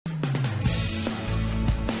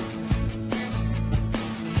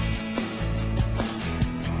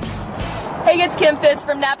Hey, it's Kim Fitz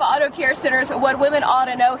from Napa Auto Care Center's What Women Ought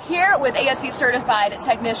to Know, here with ASE certified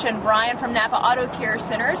technician Brian from Napa Auto Care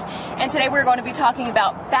Centers. And today we're going to be talking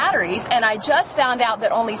about batteries, and I just found out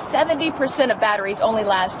that only 70% of batteries only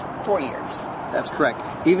last 4 years. That's correct.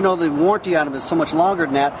 Even though the warranty on them is so much longer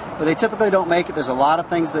than that, but they typically don't make it. There's a lot of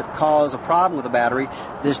things that cause a problem with a battery.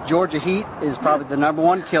 This Georgia heat is probably the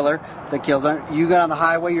 #1 killer that kills them. You get on the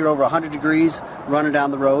highway, you're over 100 degrees running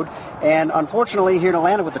down the road. And unfortunately, here in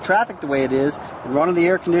Atlanta, with the traffic the way it is, and running the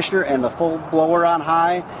air conditioner and the full blower on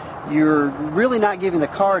high, you're really not giving the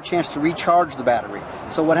car a chance to recharge the battery.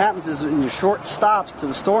 So what happens is in your short stops to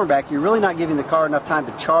the store and back, you're really not giving the car enough time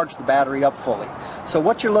to charge the battery up fully. So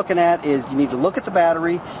what you're looking at is you need to look at the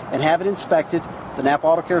battery and have it inspected. The Napa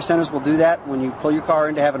Auto Care Centers will do that when you pull your car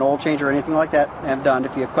in to have an oil change or anything like that, have done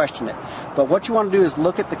if you have questioned it. But what you want to do is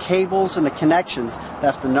look at the cables and the connections.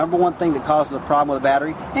 That's the #1 thing that causes a problem with a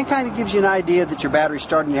battery, and kind of gives you an idea that your battery's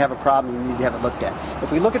starting to have a problem and you need to have it looked at.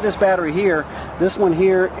 If we look at this battery here, this one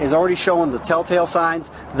here is already showing the telltale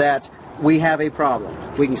signs that we have a problem.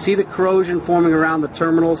 We can see the corrosion forming around the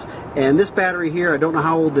terminals, and this battery here, I don't know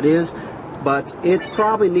how old it is, but it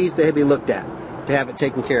probably needs to be looked at to have it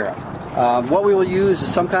taken care of. What we will use is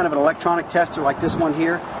some kind of an electronic tester like this one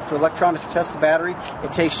here to electronically test the battery.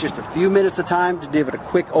 It takes just a few minutes of time to give it a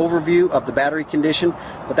quick overview of the battery condition,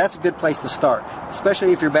 but that's a good place to start,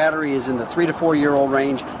 especially if your battery is in the 3 to 4 year old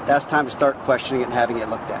range. That's time to start questioning it and having it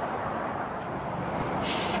looked at.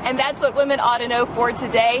 And that's what women ought to know for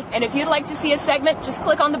today. And if you'd like to see a segment, just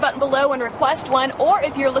click on the button below and request one. Or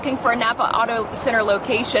if you're looking for a Napa Auto Center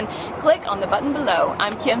location, click on the button below.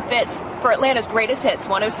 I'm Kim Fitz for Atlanta's Greatest Hits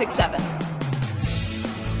 106.7.